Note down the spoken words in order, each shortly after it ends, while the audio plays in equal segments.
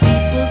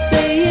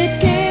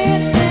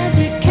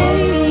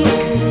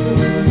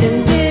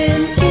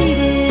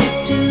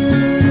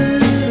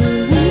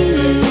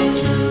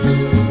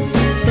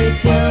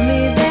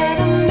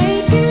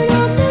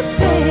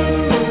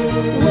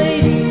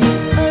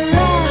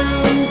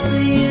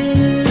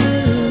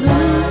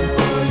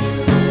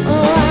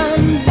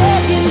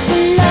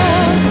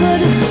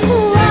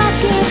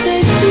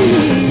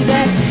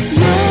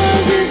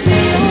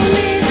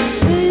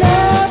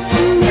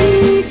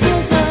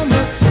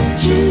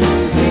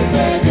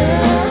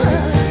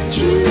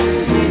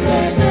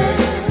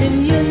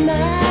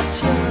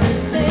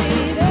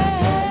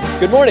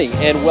Good morning,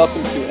 and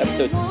welcome to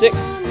episode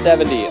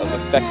 670 of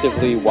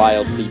Effectively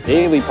Wild, the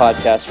daily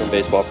podcast from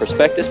Baseball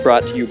Prospectus,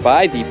 brought to you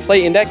by the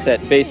Play Index at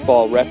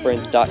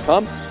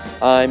baseballreference.com.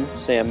 I'm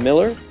Sam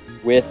Miller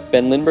with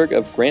Ben Lindbergh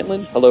of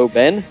Grantland. Hello,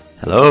 Ben.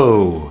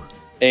 Hello.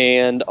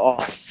 And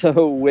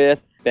also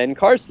with Ben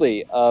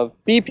Carsley of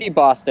BP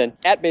Boston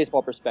at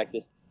Baseball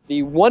Prospectus,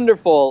 the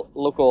wonderful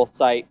local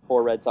site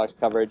for Red Sox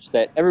coverage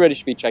that everybody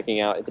should be checking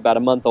out. It's about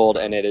a month old,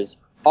 and it is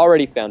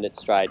already found its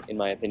stride, in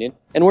my opinion.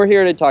 And we're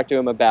here to talk to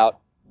him about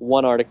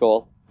one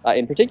article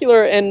in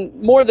particular, and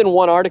more than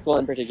one article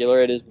in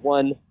particular. It is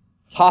one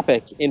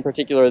topic in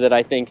particular that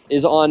I think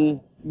is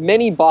on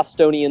many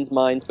Bostonians'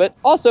 minds, but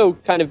also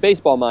kind of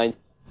baseball minds.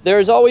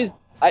 There's always,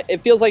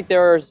 it feels like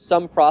there are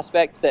some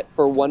prospects that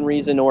for one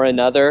reason or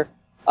another,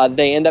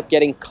 they end up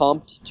getting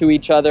comped to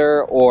each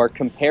other or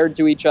compared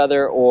to each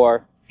other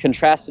or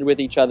contrasted with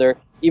each other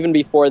even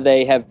before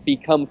they have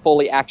become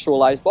fully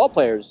actualized ball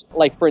players.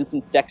 Like, for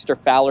instance, Dexter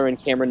Fowler and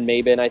Cameron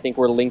Maybin, I think,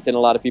 were linked in a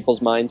lot of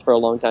people's minds for a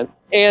long time.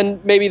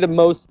 And maybe the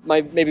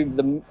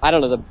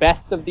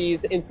best of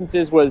these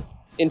instances was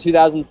in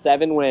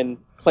 2007 when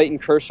Clayton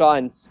Kershaw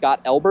and Scott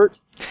Elbert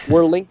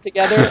were linked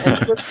together. And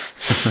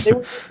they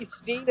were really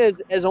seen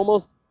as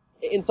almost,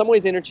 in some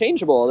ways,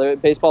 interchangeable.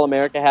 Baseball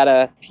America had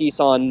a piece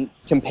on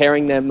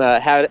comparing them,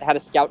 had a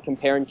scout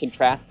compare and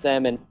contrast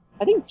them, and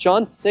I think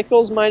John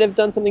Sickles might have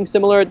done something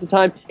similar at the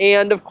time.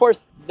 And of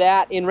course,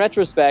 that in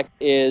retrospect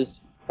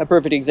is a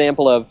perfect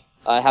example of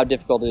how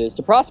difficult it is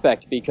to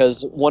prospect,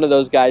 because one of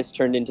those guys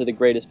turned into the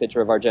greatest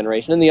pitcher of our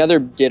generation and the other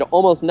did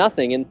almost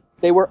nothing. And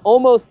they were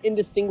almost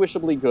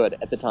indistinguishably good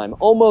at the time,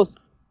 almost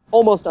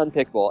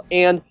unpickable.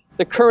 And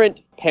the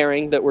current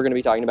pairing that we're going to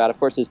be talking about, of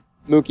course, is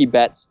Mookie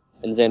Betts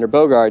and Xander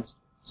Bogaerts.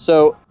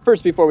 So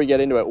first, before we get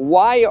into it,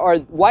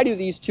 why do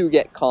these two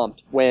get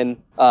comped when,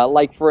 a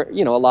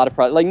lot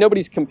of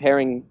nobody's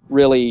comparing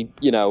really,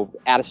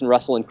 Addison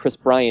Russell and Chris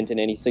Bryant in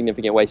any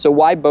significant way. So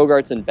why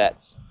Bogaerts and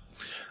Betts?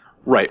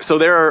 Right. So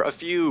there are a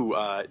few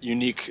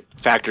unique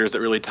factors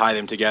that really tie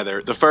them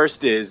together. The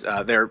first is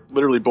they're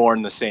literally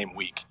born the same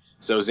week.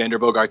 So Xander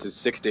Bogaerts is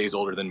 6 days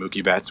older than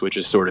Mookie Betts, which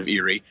is sort of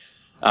eerie.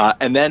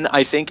 And then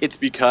I think it's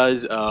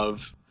because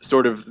of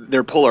sort of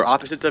they're polar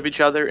opposites of each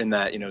other in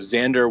that,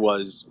 Xander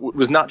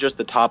was not just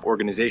the top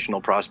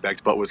organizational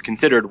prospect, but was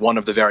considered one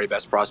of the very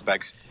best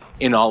prospects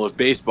in all of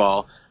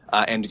baseball.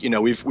 And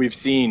we've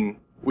seen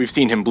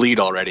him bleed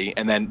already.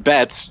 And then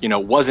Betts,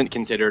 wasn't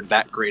considered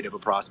that great of a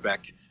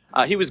prospect.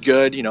 He was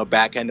good,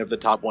 back end of the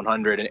top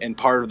 100. And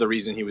part of the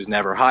reason he was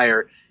never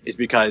higher is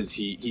because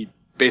he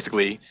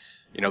basically,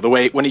 the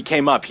way when he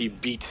came up, he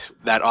beat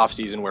that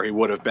offseason where he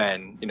would have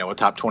been, a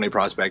top 20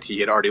 prospect. He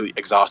had already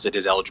exhausted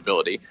his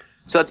eligibility.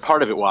 So that's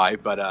part of it why.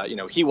 But,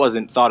 he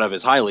wasn't thought of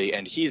as highly,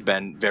 and he's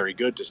been very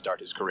good to start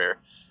his career.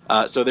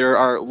 So there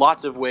are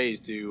lots of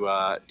ways to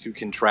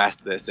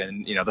contrast this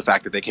and, the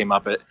fact that they came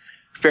up at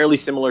fairly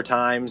similar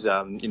times.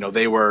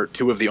 They were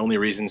two of the only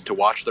reasons to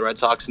watch the Red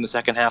Sox in the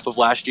second half of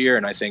last year,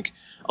 and I think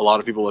a lot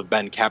of people have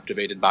been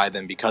captivated by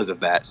them because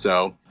of that.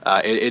 So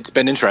it's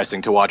been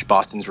interesting to watch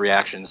Boston's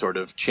reaction sort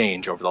of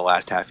change over the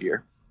last half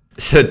year.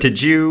 So did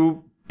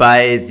you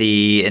buy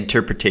the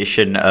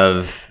interpretation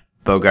of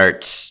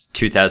Bogaerts'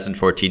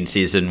 2014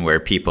 season where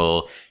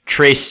people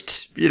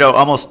traced,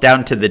 almost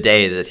down to the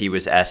day that he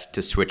was asked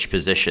to switch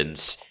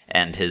positions,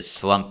 and his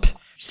slump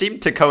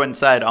seemed to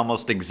coincide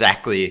almost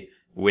exactly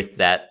with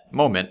that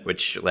moment,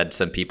 which led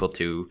some people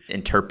to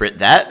interpret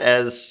that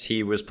as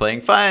he was playing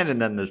fine, and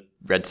then the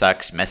Red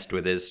Sox messed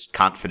with his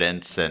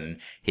confidence and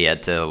he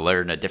had to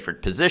learn a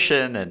different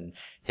position and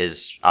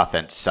his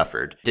offense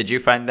suffered. Did you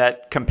find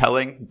that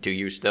compelling? Do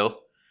you still?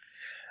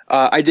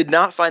 I did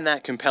not find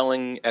that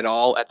compelling at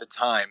all at the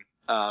time,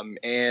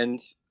 and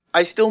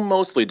I still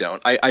mostly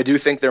don't. I do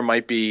think there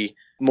might be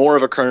more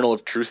of a kernel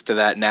of truth to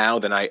that now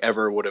than I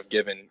ever would have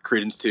given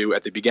credence to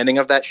at the beginning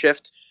of that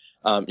shift.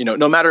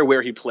 No matter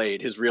where he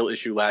played, his real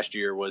issue last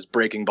year was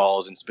breaking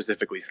balls and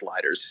specifically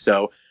sliders.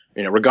 So,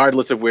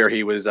 regardless of where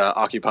he was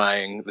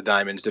occupying the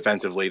diamonds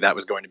defensively, that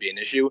was going to be an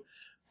issue.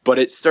 But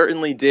it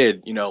certainly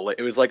did,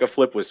 it was like a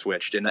flip was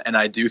switched. And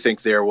I do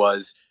think there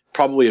was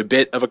probably a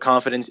bit of a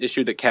confidence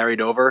issue that carried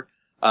over,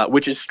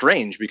 which is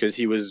strange because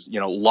he was,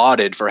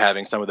 lauded for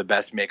having some of the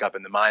best makeup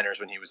in the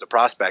minors when he was a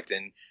prospect.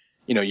 And,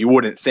 you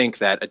wouldn't think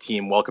that a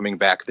team welcoming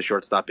back the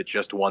shortstop it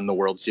just won the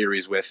World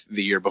Series with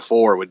the year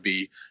before would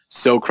be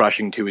so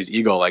crushing to his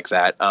ego like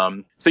that.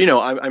 I'm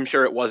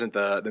sure it wasn't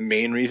the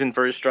main reason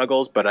for his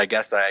struggles, but I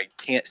guess I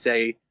can't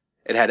say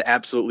it had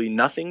absolutely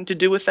nothing to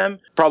do with them.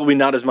 Probably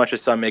not as much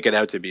as some make it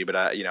out to be, but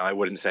I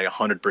wouldn't say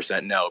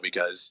 100% no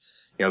because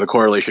the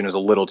correlation is a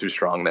little too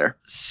strong there.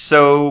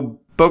 So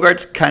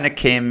Bogaerts kind of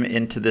came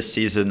into this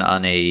season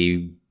on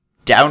a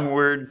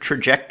downward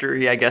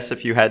trajectory, I guess,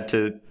 if you had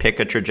to pick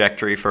a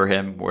trajectory for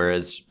him,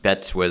 whereas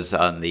Betts was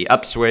on the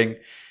upswing,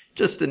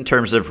 just in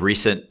terms of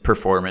recent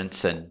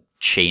performance and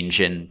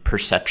change in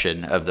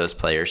perception of those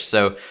players.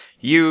 So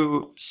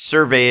you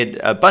surveyed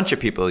a bunch of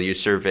people. You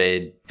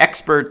surveyed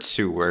experts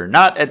who were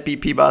not at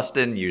BP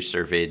Boston. You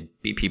surveyed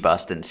BP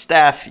Boston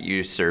staff.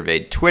 You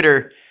surveyed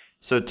Twitter.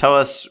 So tell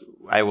us,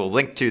 I will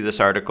link to this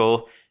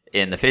article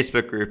in the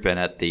Facebook group and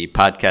at the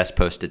podcast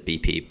post at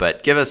BP.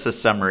 But give us a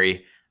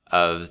summary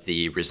of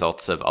the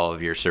results of all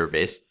of your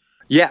surveys.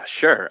 Yeah,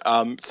 sure.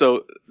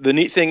 So the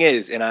neat thing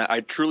is, and I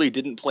truly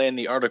didn't plan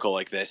the article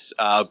like this,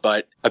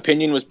 but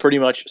opinion was pretty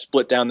much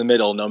split down the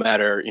middle, no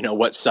matter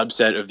what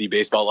subset of the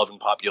baseball-loving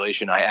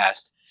population I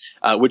asked,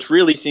 which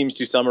really seems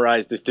to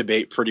summarize this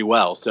debate pretty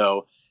well.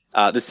 So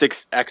the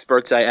 6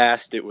 experts I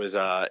asked, it was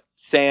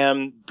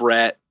Sam,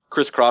 Brett,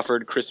 Chris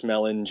Crawford, Chris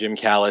Mellon, Jim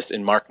Callis,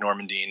 and Mark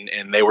Normandine,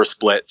 and they were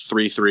split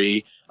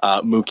 3-3,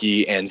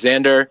 Mookie and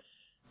Xander.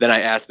 Then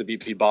I asked the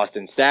BP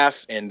Boston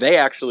staff, and they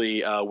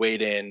actually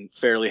weighed in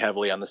fairly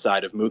heavily on the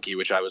side of Mookie,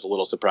 which I was a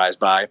little surprised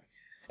by.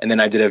 And then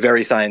I did a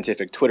very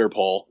scientific Twitter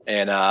poll,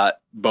 and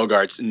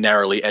Bogaerts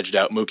narrowly edged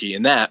out Mookie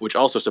in that, which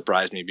also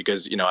surprised me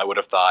because, I would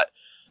have thought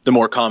the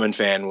more common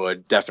fan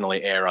would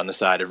definitely err on the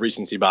side of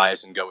recency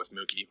bias and go with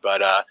Mookie.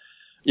 But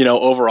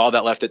overall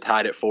that left it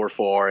tied at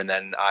 4-4, and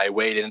then I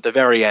weighed in at the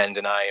very end,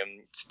 and I am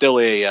still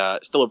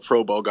a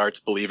pro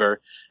Bogaerts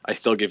believer. I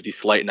still give the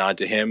slight nod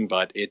to him,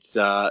 but it's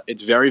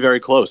very,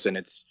 very close, and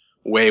it's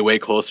way, way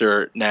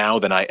closer now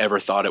than I ever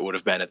thought it would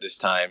have been at this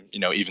time,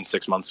 even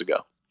 6 months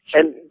ago.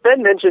 And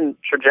Ben mentioned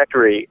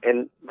trajectory,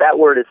 and that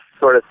word is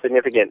sort of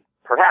significant.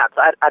 Perhaps,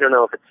 I don't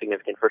know if it's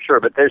significant for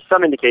sure, but there's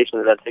some indication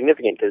that that's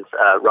significant because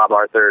Rob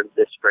Arthur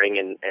this spring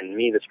and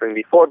me the spring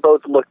before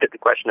both looked at the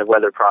question of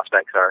whether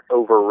prospects are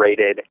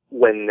overrated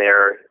when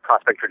their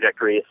prospect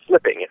trajectory is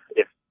slipping,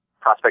 if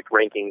prospect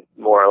rankings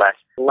more or less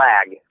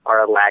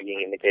are a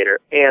lagging indicator,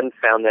 and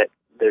found that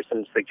there's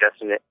some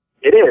suggestion that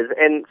it is.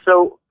 And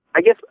so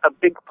I guess a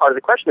big part of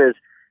the question is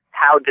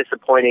how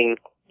disappointing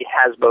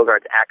has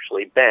Bogaerts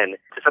actually been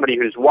to somebody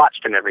who's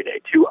watched him every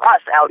day? To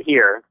us out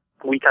here,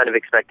 we kind of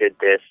expected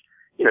this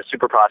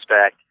super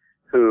prospect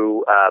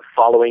who,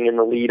 following in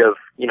the lead of,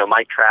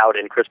 Mike Trout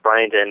and Chris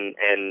Bryant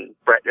and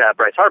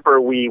Bryce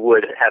Harper, we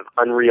would have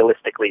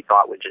unrealistically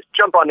thought would just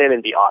jump on in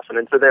and be awesome.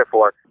 And so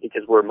therefore,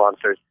 because we're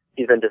monsters,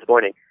 he's been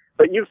disappointing.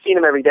 But you've seen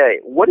him every day.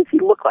 What does he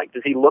look like?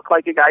 Does he look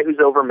like a guy who's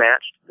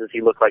overmatched? Does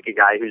he look like a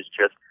guy who's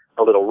just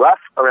a little rough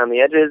around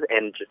the edges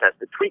and just has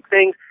to tweak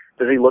things?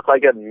 Does he look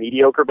like a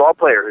mediocre ball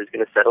player who's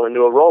going to settle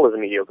into a role as a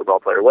mediocre ball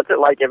player? What's it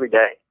like every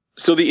day?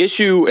 So the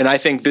issue, and I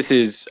think this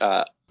is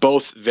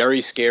both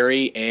very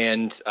scary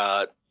and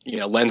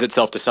lends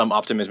itself to some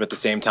optimism at the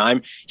same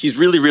time. He's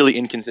really, really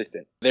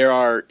inconsistent.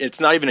 It's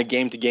not even a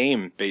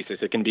game-to-game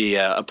basis. It can be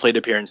a plate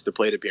appearance to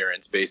plate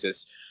appearance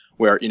basis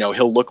where,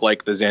 he'll look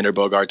like the Xander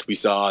Bogaerts we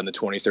saw in the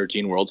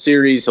 2013 World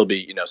Series. He'll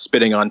be,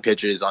 spitting on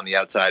pitches on the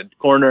outside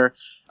corner.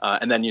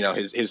 And then,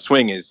 his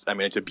swing is,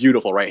 it's a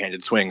beautiful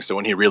right-handed swing. So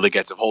when he really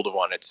gets a hold of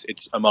one,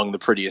 it's among the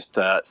prettiest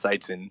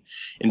sights in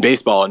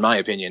baseball, in my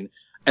opinion.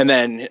 And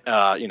then,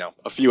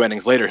 a few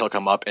innings later, he'll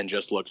come up and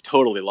just look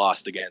totally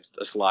lost against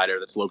a slider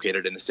that's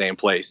located in the same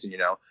place. And,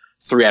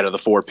 3 out of the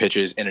 4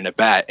 pitches in an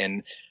at-bat.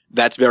 And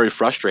that's very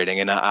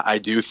frustrating. And I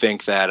do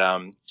think that,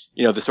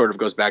 this sort of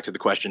goes back to the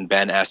question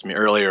Ben asked me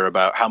earlier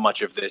about how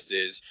much of this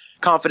is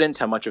confidence,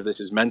 how much of this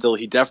is mental.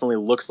 He definitely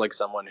looks like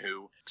someone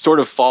who sort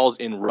of falls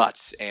in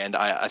ruts. And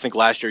I think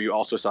last year you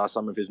also saw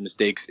some of his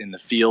mistakes in the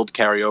field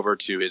carry over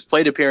to his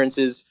plate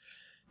appearances.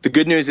 The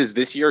good news is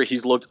this year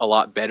he's looked a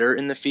lot better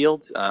in the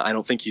field. I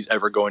don't think he's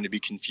ever going to be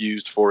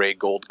confused for a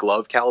Gold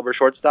Glove caliber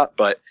shortstop.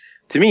 But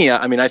to me,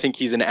 I think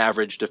he's an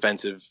average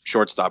defensive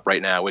shortstop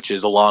right now, which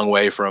is a long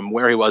way from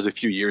where he was a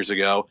few years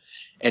ago.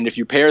 And if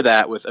you pair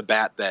that with a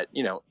bat that,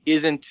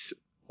 isn't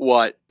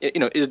what,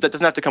 that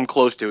doesn't have to come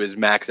close to his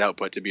max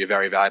output to be a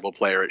very valuable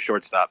player at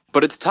shortstop.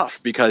 But it's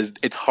tough because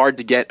it's hard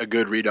to get a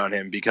good read on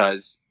him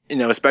because,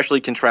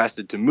 especially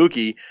contrasted to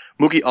Mookie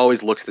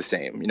always looks the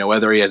same.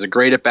 Whether he has a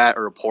great at bat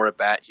or a poor at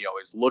bat, he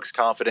always looks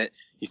confident.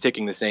 He's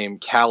taking the same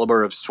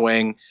caliber of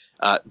swing.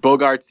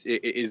 Bogaerts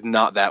is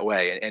not that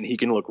way, and he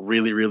can look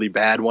really, really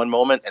bad one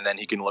moment, and then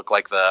he can look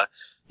like the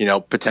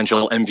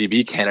potential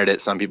MVP candidate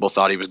some people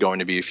thought he was going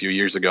to be a few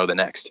years ago the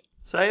next.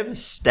 So I have a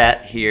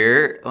stat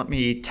here. Let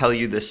me tell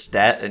you this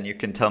stat, and you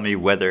can tell me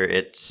whether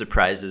it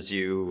surprises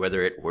you,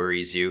 whether it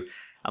worries you.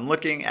 I'm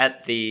looking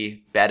at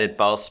the batted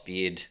ball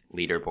speed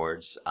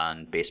leaderboards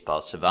on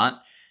Baseball Savant,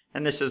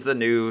 and this is the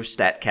new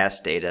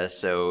StatCast data,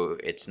 so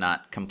it's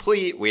not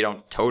complete. We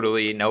don't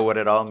totally know what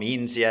it all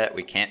means yet.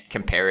 We can't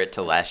compare it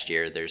to last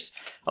year. There's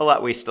a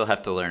lot we still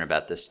have to learn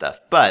about this stuff.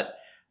 But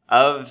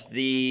of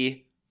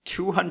the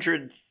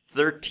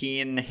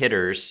 213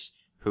 hitters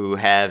who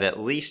have at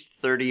least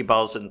 30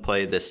 balls in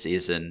play this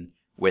season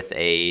with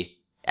a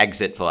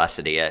exit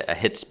velocity, a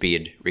hit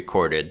speed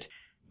recorded,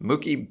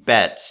 Mookie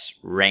Betts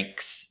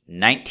ranks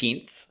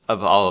 19th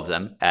of all of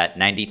them at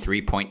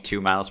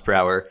 93.2 miles per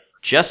hour,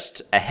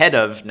 just ahead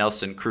of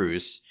Nelson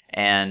Cruz.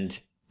 And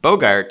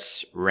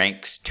Bogaerts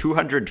ranks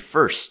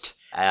 201st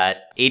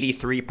at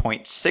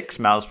 83.6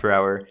 miles per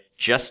hour,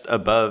 just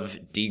above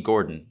D.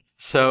 Gordon.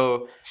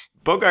 So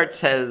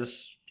Bogaerts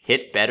has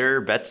hit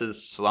better. Betts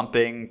is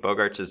slumping.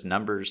 Bogaerts'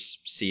 numbers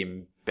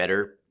seem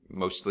better,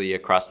 mostly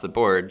across the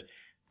board.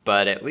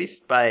 But at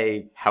least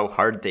by how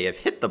hard they have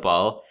hit the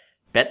ball,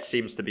 Betts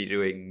seems to be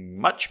doing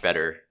much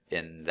better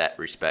in that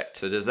respect.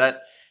 So does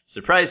that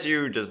surprise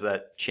you? Does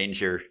that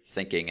change your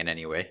thinking in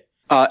any way?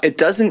 It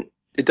doesn't.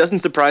 It doesn't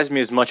surprise me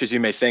as much as you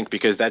may think,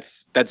 because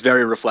that's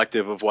very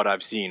reflective of what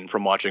I've seen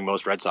from watching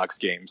most Red Sox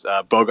games.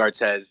 Bogaerts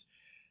has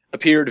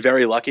appeared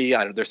very lucky.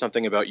 There's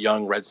something about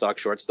young Red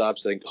Sox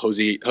shortstops. Like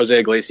Jose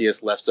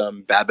Iglesias left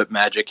some BABIP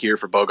magic here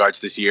for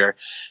Bogaerts this year,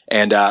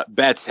 and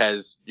Betts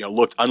has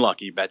looked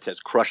unlucky. Betts has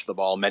crushed the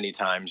ball many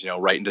times,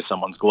 right into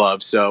someone's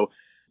glove. So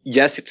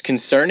yes, it's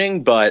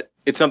concerning, but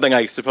it's something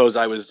I suppose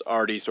I was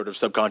already sort of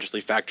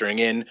subconsciously factoring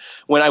in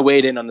when I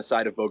weighed in on the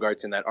side of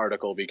Bogaerts in that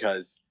article,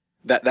 because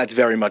that's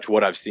very much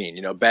what I've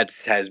seen.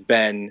 Betts has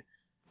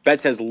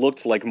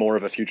looked like more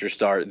of a future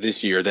star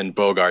this year than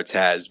Bogaerts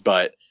has,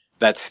 but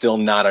that's still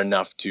not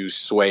enough to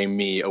sway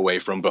me away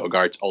from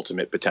Bogaerts'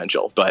 ultimate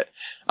potential. But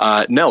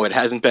no, it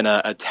hasn't been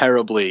a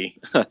terribly,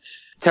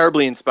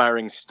 terribly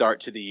inspiring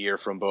start to the year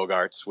from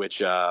Bogaerts,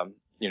 which,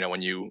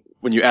 when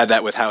you add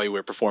that with how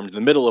he performed in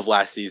the middle of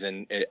last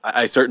season,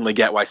 I certainly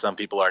get why some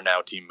people are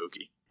now Team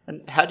Mookie.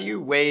 And how do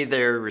you weigh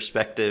their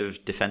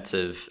respective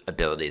defensive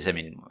abilities? I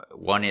mean,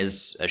 one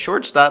is a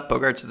shortstop,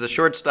 Bogaerts is a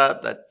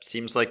shortstop. That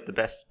seems like the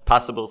best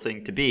possible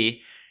thing to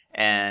be.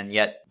 And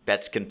yet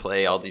Betts can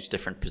play all these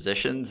different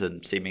positions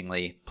and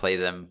seemingly play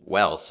them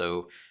well.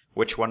 So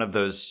which one of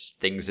those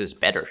things is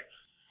better?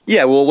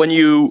 Yeah, well,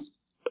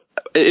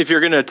 if you're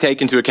going to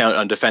take into account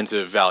on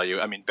defensive value,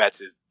 I mean,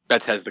 Betts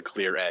has the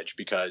clear edge,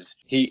 because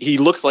he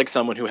looks like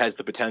someone who has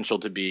the potential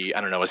to be, I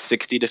don't know, a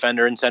 60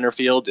 defender in center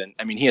field. And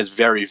I mean, he has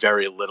very,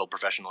 very little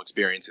professional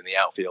experience in the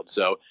outfield.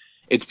 So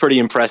it's pretty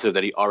impressive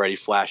that he already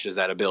flashes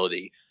that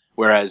ability.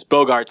 Whereas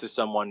Bogaerts is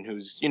someone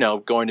who's,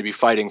 going to be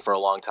fighting for a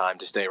long time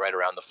to stay right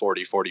around the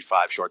 40,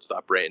 45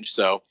 shortstop range.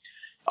 So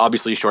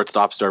obviously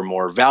shortstops are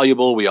more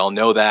valuable. We all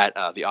know that.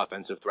 The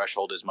offensive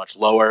threshold is much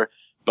lower,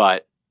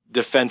 but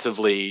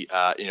defensively,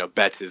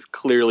 Betts is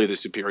clearly the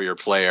superior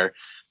player,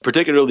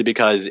 particularly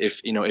because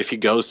if he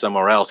goes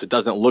somewhere else, it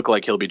doesn't look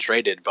like he'll be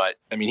traded. But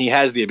I mean, he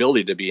has the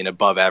ability to be an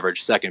above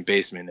average second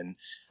baseman, and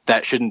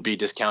that shouldn't be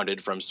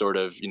discounted from sort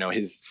of,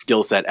 his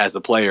skill set as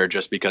a player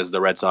just because the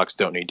Red Sox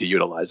don't need to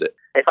utilize it.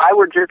 If I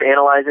were just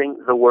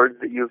analyzing the words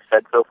that you've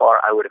said so far,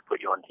 I would have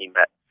put you on Team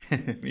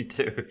Bet. Me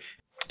too.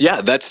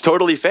 Yeah, that's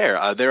totally fair.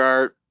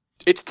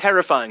 It's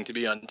terrifying to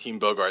be on Team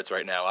Bogaerts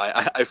right now.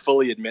 I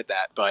fully admit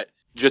that, but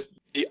just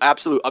the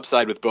absolute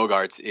upside with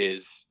Bogaerts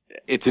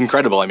it's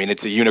incredible. I mean,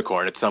 it's a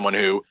unicorn. It's someone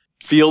who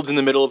fields in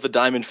the middle of the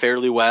diamond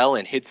fairly well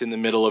and hits in the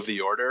middle of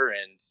the order.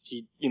 And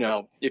he,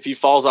 if he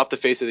falls off the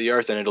face of the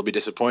earth, then it'll be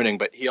disappointing.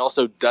 But he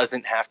also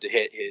doesn't have to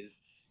hit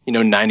his,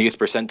 90th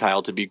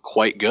percentile to be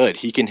quite good.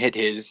 He can hit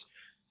his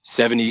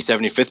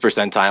 75th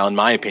percentile, in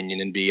my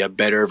opinion, and be a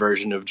better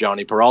version of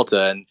Johnny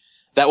Peralta. And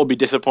that will be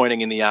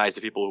disappointing in the eyes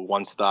of people who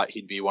once thought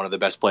he'd be one of the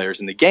best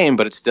players in the game,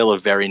 but it's still a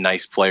very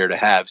nice player to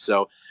have.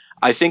 So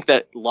I think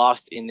that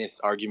lost in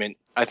this argument,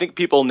 I think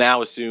people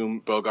now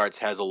assume Bogaerts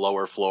has a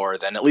lower floor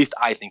than at least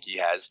I think he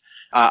has.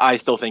 I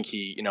still think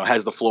he,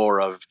 has the floor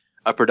of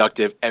a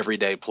productive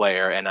everyday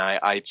player, and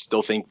I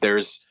still think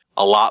there's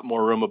a lot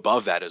more room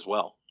above that as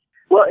well.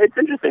 Well, it's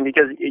interesting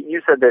because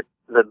you said that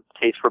the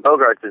case for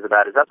Bogaerts is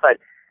about his upside,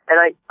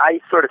 and I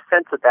sort of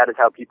sense that is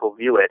how people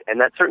view it,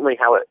 and that's certainly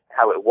how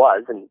it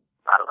was, and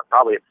I don't know,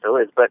 probably it still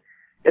is, but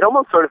it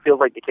almost sort of feels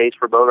like the case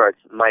for Bogaerts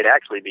might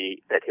actually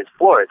be that his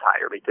floor is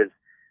higher because,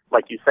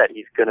 like you said,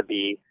 he's going to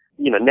be,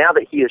 now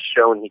that he has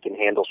shown he can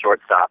handle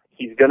shortstop,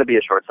 he's going to be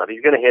a shortstop.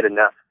 He's going to hit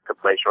enough to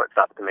play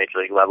shortstop at the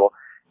major league level.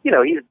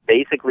 He's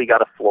basically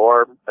got a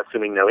floor,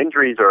 assuming no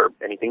injuries or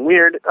anything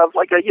weird, of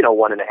like a,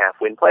 1.5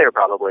 win player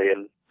probably,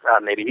 and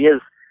maybe he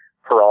is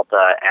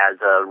Peralta as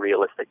a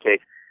realistic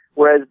case.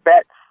 Whereas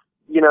Betts,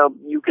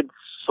 you could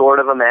sort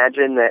of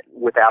imagine that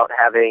without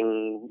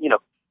having,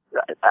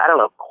 I don't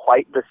know,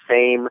 quite the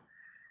same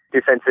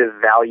defensive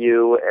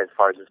value as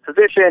far as his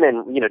position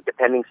and,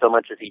 depending so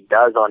much as he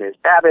does on his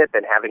BABIP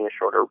and having a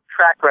shorter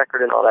track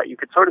record and all that, you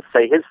could sort of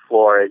say his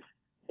floor is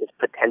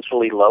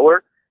potentially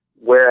lower,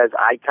 whereas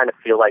I kind of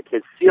feel like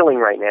his ceiling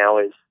right now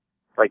is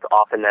like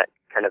often that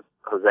kind of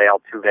Jose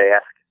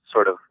Altuve-esque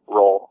sort of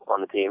role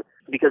on the team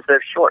because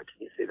they're short,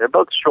 you see. They're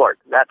both short.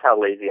 That's how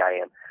lazy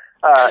I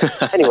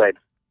am. Anyway,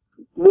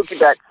 Mookie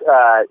Betts,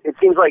 it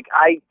seems like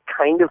I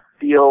kind of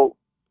feel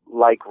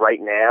like right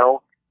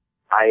now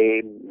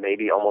I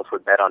maybe almost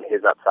would bet on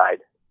his upside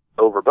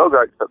over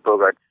Bogaerts, but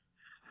Bogaerts'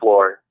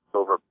 floor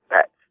over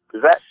Betts.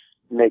 Does that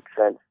make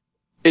sense?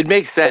 It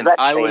makes sense.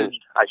 I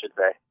should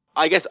say.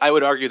 I guess I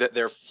would argue that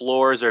their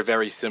floors are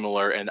very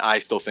similar, and I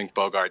still think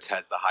Bogaerts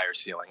has the higher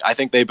ceiling. I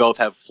think they both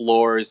have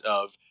floors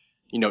of,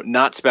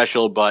 not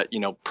special, but,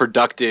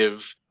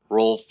 productive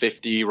roll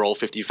 50, roll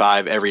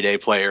 55 everyday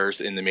players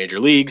in the major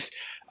leagues.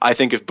 I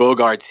think if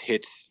Bogaerts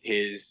hits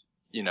his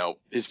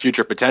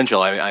future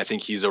potential, I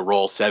think he's a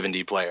roll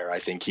 70 player. I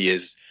think he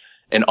is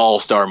an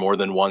all-star more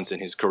than once in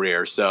his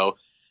career. So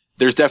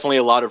there's definitely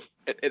a lot of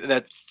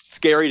that's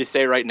scary to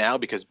say right now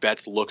because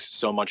Betts looks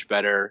so much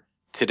better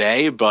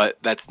today, but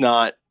that's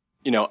not,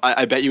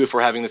 I bet you if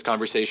we're having this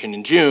conversation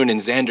in June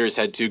and Xander's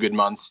had 2 good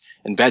months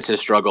and Betts has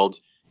struggled,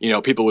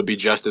 people would be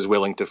just as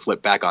willing to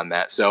flip back on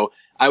that. So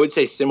I would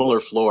say similar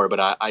floor,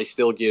 but I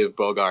still give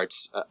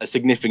Bogaerts a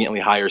significantly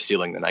higher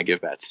ceiling than I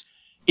give Betts.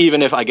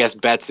 Even if I guess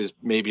Betts is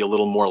maybe a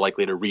little more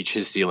likely to reach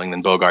his ceiling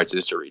than Bogaerts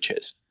is to reach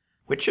his.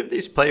 Which of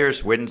these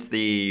players wins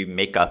the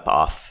makeup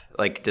off?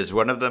 Like, does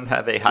one of them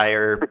have a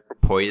higher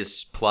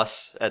poise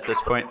plus at this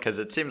point? Because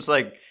it seems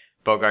like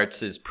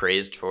Bogaerts is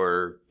praised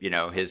for,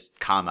 his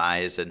calm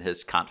eyes and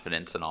his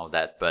confidence and all of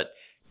that, but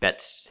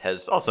Betts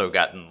has also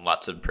gotten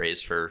lots of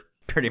praise for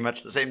pretty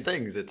much the same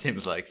things, it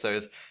seems like.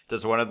 So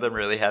does one of them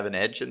really have an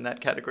edge in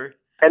that category?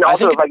 And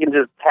also, if I can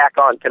just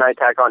can I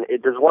tack on,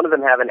 does one of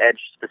them have an edge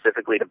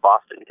specifically to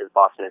Boston? Because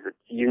Boston is a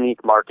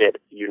unique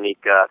market,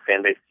 unique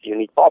fan base,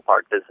 unique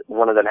ballpark. Does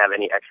one of them have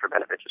any extra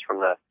benefits just from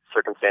the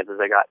circumstances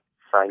they got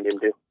signed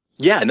into?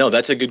 Yeah, no,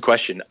 that's a good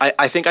question.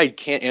 I think I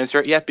can't answer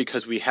it yet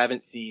because we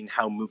haven't seen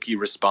how Mookie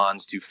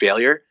responds to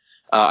failure.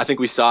 I think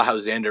we saw how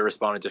Xander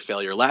responded to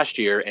failure last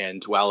year,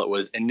 and while it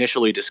was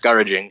initially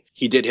discouraging,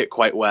 he did hit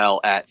quite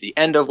well at the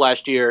end of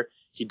last year.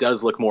 He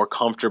does look more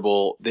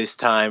comfortable this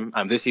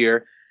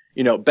year.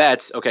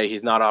 Betts, okay,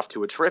 he's not off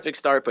to a terrific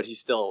start, but he's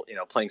still,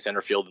 playing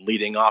center field and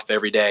leading off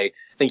every day.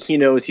 I think he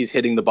knows he's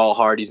hitting the ball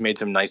hard. He's made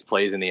some nice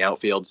plays in the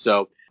outfield.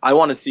 So I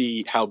want to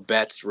see how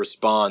Betts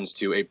responds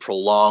to a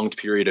prolonged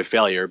period of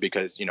failure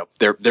because,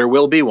 there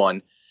will be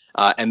one.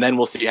 And then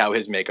we'll see how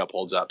his makeup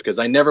holds up because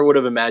I never would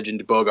have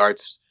imagined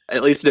Bogaerts,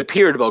 at least it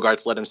appeared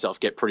Bogaerts let himself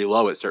get pretty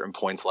low at certain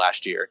points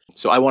last year.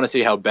 So I want to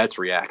see how Betts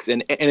reacts.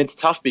 And it's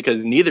tough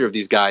because neither of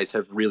these guys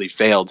have really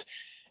failed.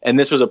 And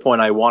this was a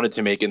point I wanted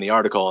to make in the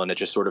article, and it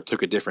just sort of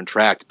took a different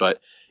track. But,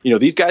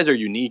 these guys are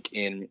unique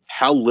in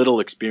how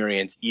little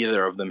experience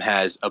either of them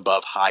has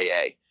above high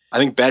A. I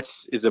think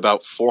Betts is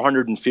about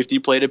 450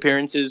 plate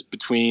appearances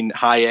between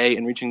high A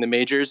and reaching the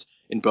majors,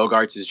 and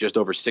Bogaerts is just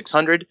over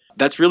 600.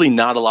 That's really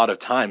not a lot of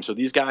time. So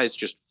these guys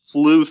just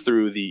flew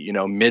through the,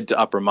 mid to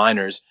upper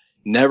minors,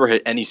 never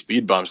hit any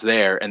speed bumps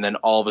there, and then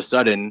all of a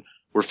sudden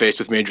we're faced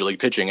with major league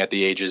pitching at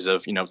the ages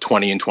of,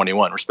 20 and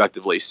 21,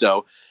 respectively.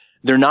 So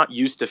they're not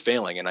used to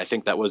failing, and I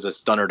think that was a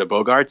stunner to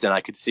Bogaerts, and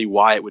I could see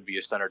why it would be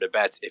a stunner to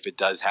Betts if it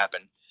does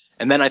happen.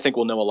 And then I think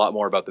we'll know a lot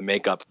more about the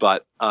makeup.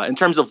 But in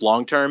terms of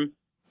long-term,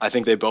 I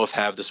think they both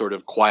have the sort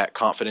of quiet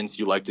confidence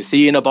you like to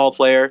see in a ball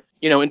player.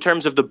 In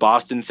terms of the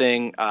Boston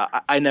thing,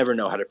 I never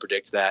know how to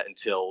predict that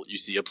until you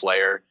see a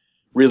player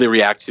really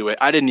react to it.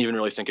 I didn't even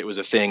really think it was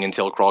a thing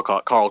until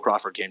Carl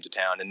Crawford came to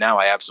town, and now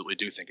I absolutely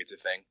do think it's a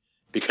thing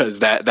because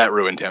that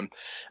ruined him.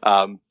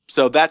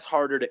 So that's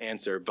harder to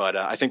answer, but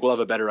I think we'll have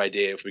a better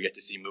idea if we get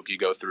to see Mookie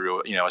go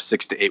through, a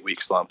 6 to 8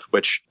 week slump,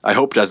 which I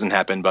hope doesn't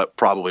happen, but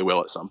probably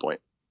will at some point.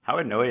 How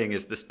annoying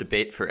is this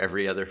debate for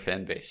every other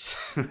fan base?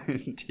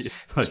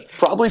 It's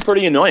probably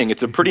pretty annoying.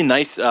 It's a pretty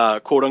nice,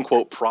 quote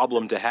unquote,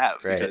 problem to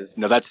have because,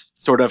 that's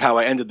sort of how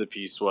I ended the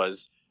piece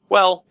was,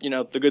 well,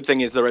 the good thing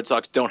is the Red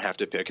Sox don't have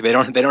to pick. They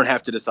don't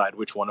have to decide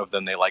which one of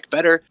them they like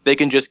better. They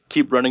can just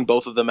keep running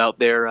both of them out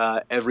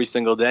there every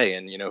single day.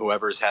 And,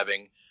 whoever's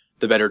having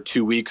the better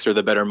 2 weeks or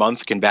the better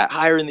month can bat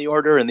higher in the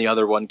order, and the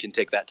other one can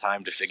take that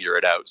time to figure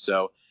it out.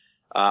 So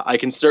I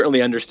can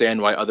certainly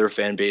understand why other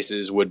fan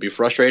bases would be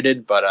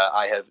frustrated, but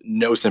I have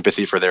no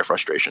sympathy for their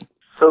frustration.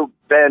 So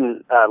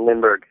Ben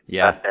Lindbergh,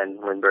 yeah. Ben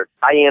Lindbergh,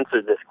 I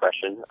answered this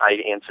question. I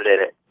answered it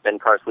at Ben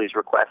Carsley's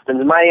request,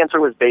 and my answer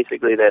was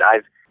basically that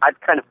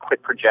I've kind of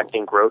quit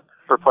projecting growth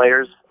for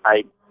players.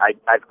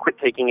 I've quit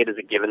taking it as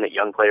a given that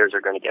young players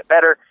are going to get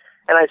better,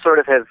 and I sort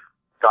of have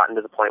gotten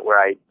to the point where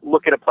I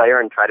look at a player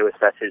and try to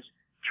assess his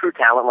true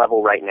talent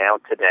level right now,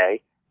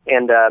 today,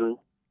 and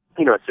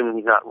assuming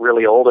he's not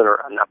really old,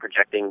 or I'm not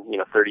projecting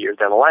 30 years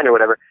down the line or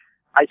whatever,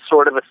 I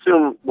sort of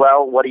assume,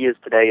 well, what he is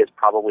today is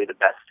probably the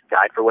best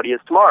guy for what he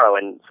is tomorrow.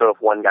 And so if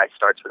one guy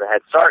starts with a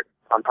head start,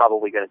 I'm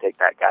probably going to take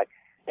that guy.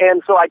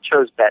 And so I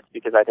chose Betts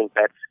because I think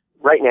Betts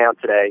right now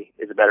today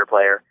is a better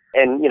player.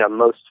 And,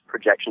 most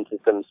projection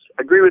systems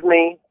agree with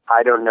me.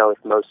 I don't know if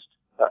most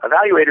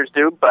evaluators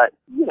do, but,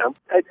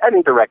 I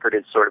think the record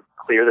is sort of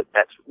clear that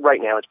Betts right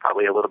now is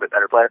probably a little bit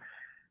better player.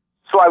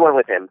 So I went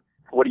with him.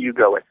 What do you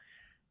go with?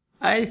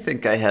 I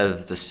think I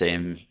have the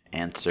same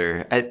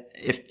answer.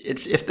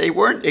 If they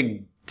weren't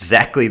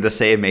exactly the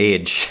same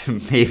age,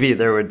 maybe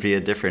there would be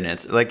a different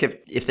answer. Like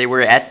if they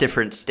were at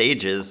different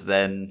stages,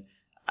 then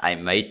I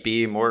might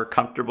be more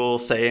comfortable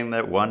saying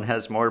that one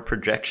has more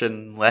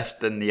projection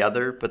left than the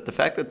other. But the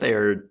fact that they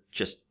are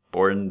just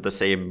born the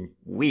same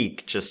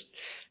week just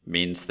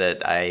means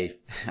that I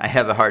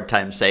have a hard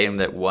time saying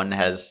that one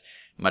has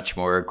much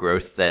more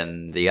growth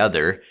than the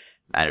other.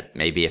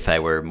 Maybe if I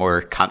were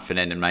more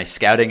confident in my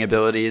scouting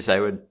abilities, I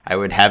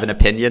would have an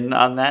opinion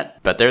on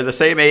that. But they're the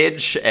same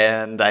age,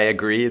 and I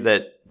agree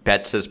that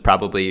Betts has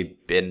probably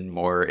been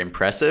more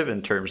impressive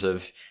in terms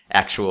of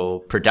actual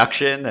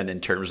production and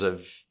in terms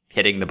of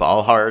hitting the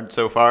ball hard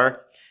so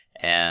far.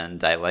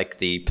 And I like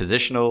the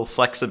positional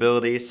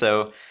flexibility.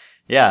 So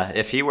yeah,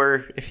 if he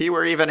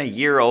were even a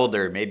year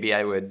older, maybe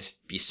I would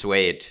be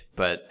swayed.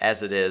 But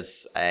as it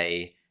is,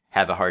 I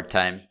have a hard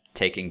time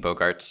taking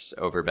Bogaerts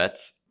over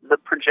Betts. The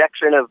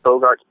projection of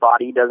Bogaerts'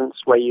 body doesn't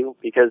sway you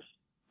because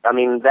I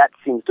mean, that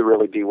seems to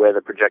really be where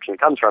the projection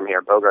comes from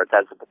here. Bogaerts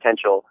has the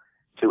potential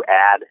to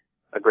add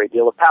a great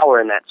deal of power,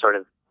 and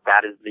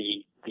that is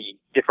the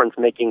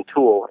difference-making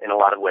tool in a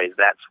lot of ways.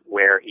 That's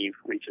where he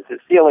reaches his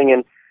ceiling,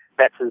 and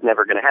Betts is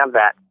never going to have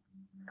that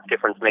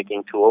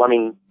difference-making tool. I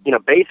mean,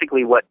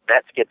 basically what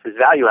Betts gets his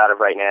value out of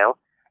right now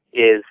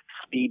is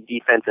speed,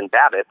 defense, and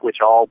BABIP, which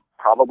all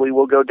probably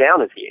will go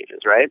down as he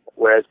ages, right?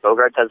 Whereas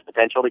Bogaerts has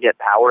potential to get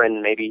power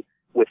and maybe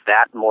with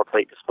that more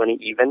plate discipline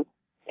even,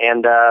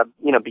 and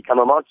become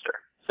a monster.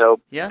 So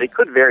They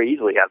could very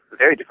easily have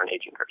very different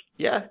aging curves.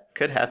 Yeah,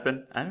 could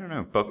happen. I don't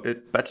know.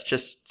 Betts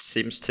just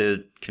seems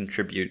to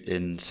contribute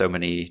in so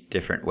many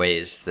different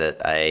ways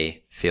that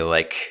I feel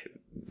like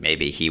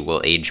maybe he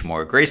will age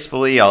more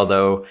gracefully,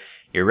 although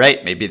you're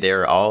right. Maybe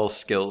they're all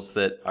skills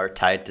that are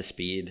tied to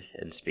speed,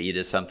 and speed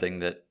is something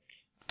that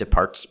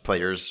departs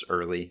players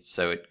early.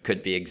 So it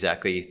could be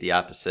exactly the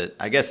opposite.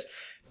 I guess,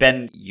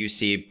 Ben, you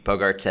see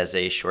Bogaerts as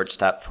a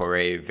shortstop for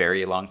a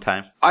very long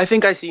time? I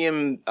think I see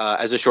him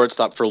as a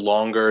shortstop for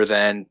longer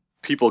than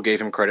people gave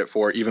him credit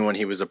for, even when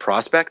he was a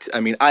prospect. I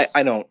mean,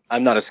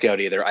 I'm not a scout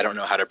either. I don't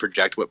know how to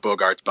project what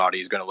Bogaerts' body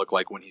is going to look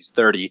like when he's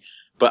 30,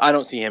 but I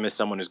don't see him as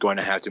someone who's going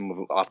to have to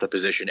move off the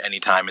position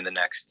anytime in the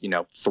next,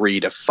 3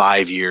 to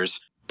 5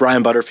 years.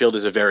 Brian Butterfield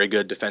is a very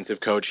good defensive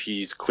coach.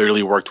 He's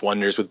clearly worked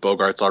wonders with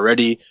Bogaerts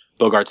already.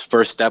 Bogaerts'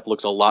 first step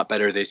looks a lot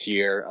better this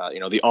year.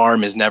 The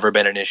arm has never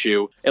been an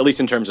issue, at least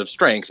in terms of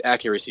strength.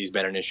 Accuracy has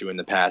been an issue in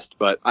the past.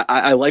 But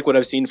I like what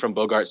I've seen from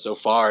Bogaerts so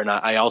far, and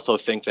I also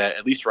think that,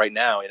 at least right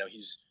now,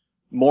 he's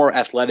more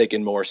athletic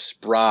and more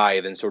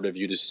spry than sort of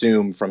you'd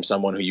assume from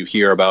someone who you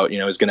hear about,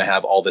 is going to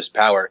have all this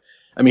power.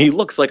 I mean, he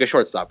looks like a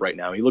shortstop right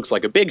now. He looks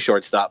like a big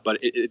shortstop, but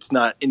it's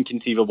not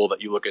inconceivable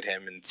that you look at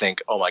him and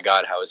think, oh my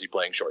God, how is he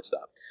playing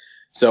shortstop?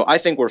 So I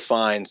think we're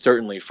fine,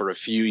 certainly for a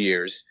few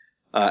years.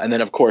 And then,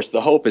 of course, the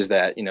hope is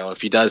that,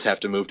 if he does have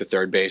to move to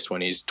third base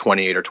when he's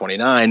 28 or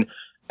 29,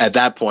 at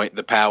that point,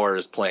 the power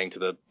is playing to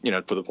the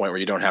point where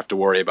you don't have to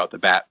worry about the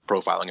bat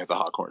profiling at the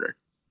hot corner.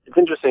 It's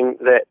interesting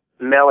that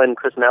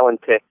Chris Mellon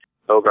picked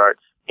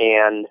Bogaerts,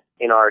 and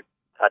in our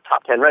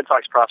top 10 Red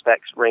Sox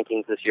prospects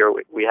rankings this year,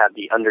 we have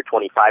the under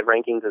 25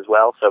 rankings as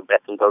well. So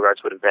Betts and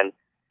Bogaerts would have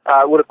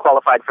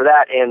qualified for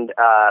that, and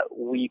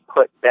we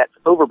put Betts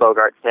over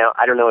Bogaerts. Now,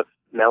 I don't know if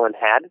Mellon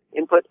had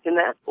input in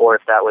that, or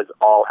if that was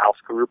all Al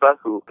Scarupa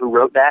who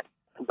wrote that.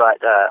 But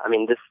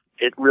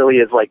it really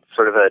is like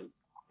sort of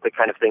the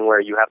kind of thing where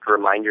you have to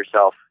remind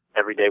yourself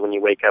every day when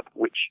you wake up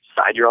which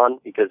side you're on,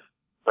 because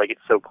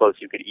it's so close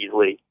you could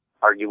easily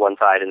argue one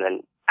side and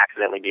then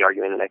accidentally be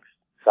arguing the next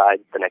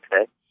side the next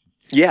day.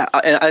 Yeah,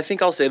 and I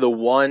think I'll say the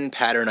one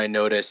pattern I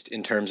noticed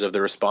in terms of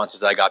the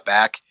responses I got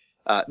back,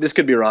 this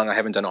could be wrong, I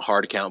haven't done a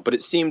hard count, but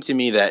it seemed to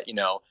me that,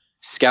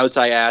 scouts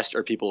I asked,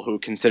 or people who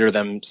consider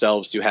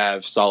themselves to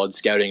have solid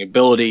scouting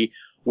ability,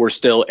 were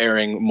still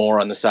erring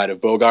more on the side of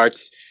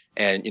Bogaerts.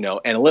 And,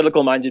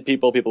 analytical-minded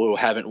people who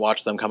haven't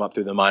watched them come up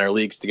through the minor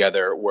leagues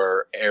together,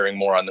 were erring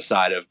more on the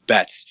side of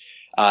Betts.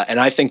 And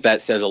I think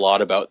that says a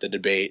lot about the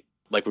debate,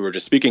 like we were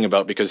just speaking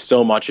about, because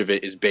so much of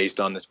it is based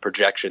on this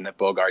projection that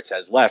Bogaerts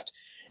has left.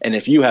 And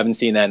if you haven't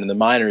seen that in the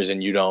minors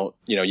and you don't,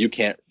 you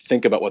can't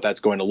think about what that's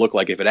going to look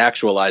like if it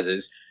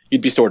actualizes,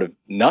 you'd be sort of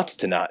nuts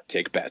to not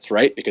take Betts,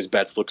 right? Because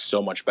Betts looks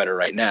so much better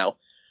right now.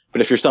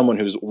 But if you're someone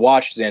who's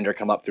watched Xander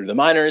come up through the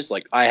minors,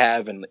 like I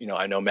have, and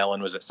I know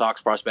Mellon was at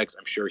Sox Prospects,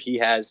 I'm sure he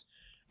has,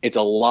 it's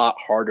a lot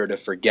harder to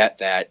forget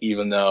that,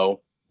 even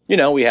though,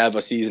 we have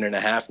a season and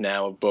a half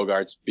now of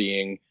Bogaerts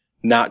being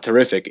not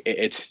terrific.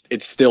 It's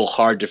still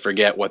hard to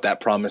forget what that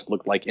promise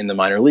looked like in the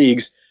minor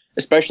leagues,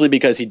 especially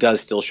because he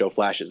does still show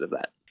flashes of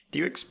that. Do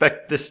you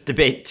expect this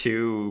debate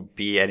to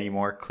be any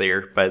more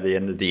clear by the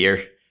end of the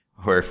year?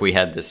 Or if we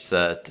had this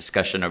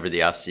discussion over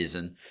the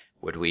offseason,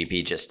 would we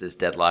be just as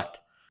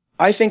deadlocked?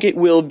 I think it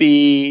will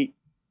be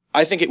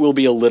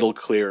a little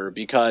clearer,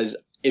 because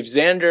if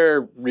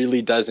Xander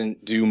really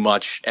doesn't do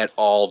much at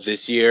all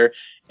this year,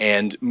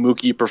 and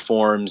Mookie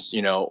performs,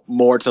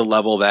 more to the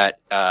level that,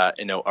 a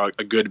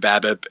good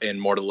BABIP,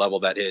 and more to the level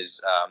that his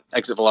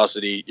exit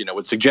velocity,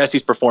 would suggest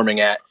he's performing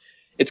at,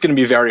 it's going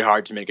to be very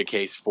hard to make a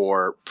case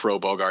for pro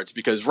Bogaerts,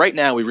 because right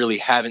now we really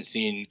haven't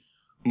seen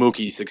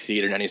Mookie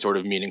succeed in any sort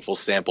of meaningful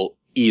sample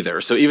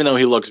either. So even though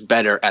he looks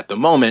better at the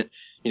moment,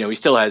 he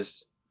still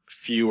has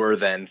fewer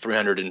than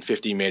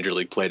 350 major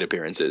league plate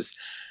appearances.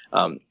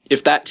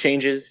 If that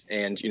changes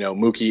and,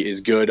 Mookie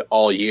is good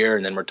all year,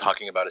 and then we're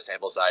talking about a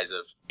sample size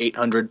of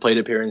 800 plate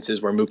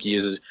appearances where Mookie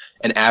is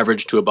an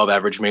average to above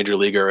average major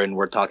leaguer, and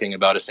we're talking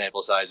about a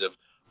sample size of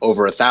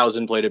over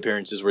 1,000 plate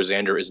appearances where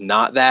Xander is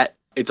not that,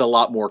 it's a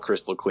lot more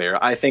crystal clear.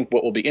 I think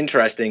what will be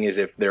interesting is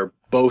if they're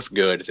both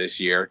good this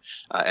year,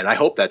 and I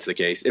hope that's the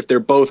case. If they're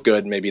both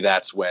good, maybe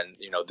that's when,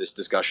 this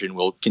discussion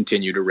will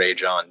continue to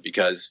rage on,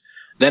 because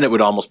then it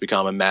would almost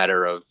become a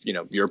matter of,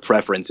 your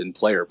preference in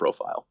player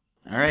profile.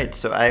 All right,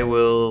 so I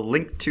will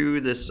link to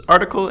this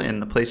article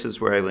in the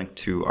places where I link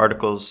to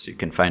articles. You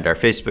can find our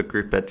Facebook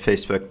group at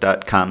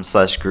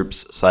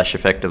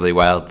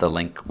facebook.com/groups/effectivelywild. The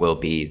link will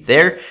be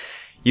there.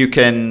 You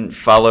can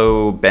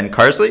follow Ben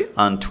Carsley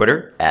on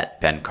Twitter at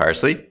Ben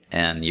Carsley.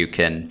 and you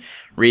can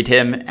read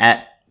him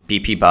at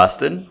BP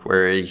Boston,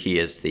 where he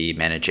is the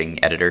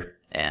managing editor,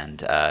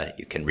 and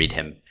you can read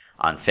him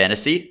on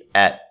Fantasy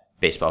at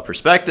Baseball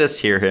Prospectus,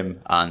 hear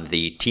him on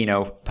the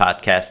Tino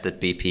podcast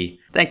at BP.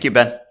 Thank you,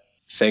 Ben.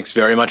 Thanks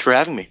very much for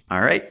having me.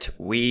 All right.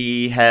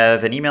 We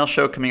have an email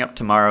show coming up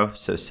tomorrow,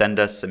 so send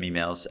us some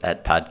emails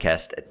at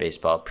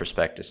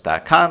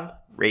podcast@baseballprospectus.com.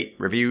 Rate,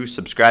 review,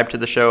 subscribe to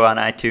the show on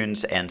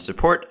iTunes, and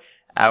support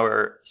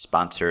our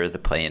sponsor, the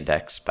Play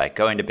Index, by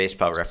going to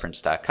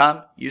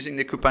baseballreference.com, using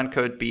the coupon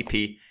code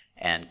BP,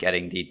 and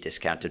getting the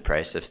discounted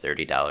price of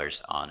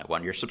 $30 on a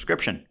one-year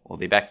subscription. We'll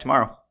be back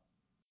tomorrow.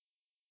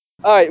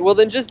 All right, well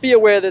then just be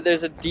aware that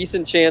there's a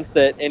decent chance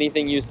that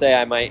anything you say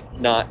I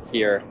might not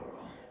hear.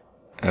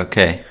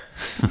 Okay.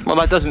 Well,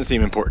 that doesn't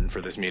seem important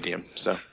for this medium, so.